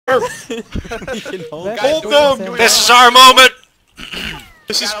Hold them! This is our moment!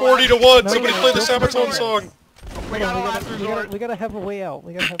 This is 40 to 1. No, Somebody no, play the no, Sabaton no. song. We gotta have a way out.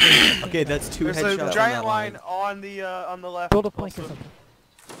 We gotta have a way out. Okay, that's 2 There's headshots a on giant that line line. on the left. Build a plank or also. something.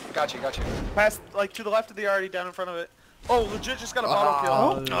 Gotcha. Past, like, to the left of the already down in front of it. Oh, legit just got a bottle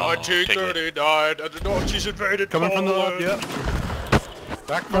kill. 1939, and the Nazis invaded Coming from the left, Poland. yep.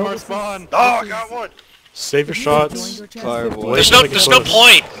 Back from our spawn. Oh, I got one. Save your shots. There's no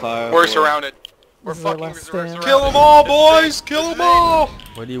point! We're surrounded. We're This is our fucking last surrounded. stand. Kill them all, boys! Kill them all!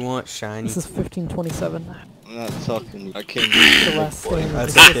 What do you want, shiny? This is 1527. I'm not talking. I can't The last stand.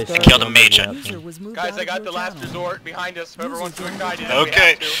 That's of the okay. Coast Kill Guard. the mage. Guys, I got the last resort behind us. Whoever wants to ignite it.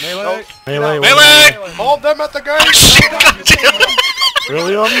 Okay. Melee. Melee, Melee! Hold them at the gate! Oh shit, god damn it!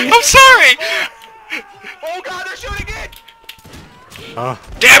 Really on me? I'm sorry! Oh god, they're shooting it!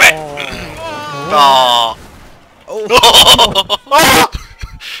 Damn it! Oh.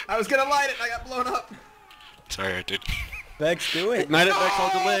 I was gonna light it, I got blown up. Sorry, dude. Bex, do it. Ignite it, Bex,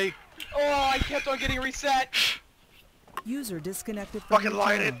 I'll delay. Oh, I kept on getting reset. User disconnected from Fucking your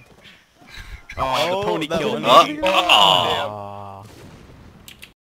light it. channel. Oh, the pony that killed was me. Oh.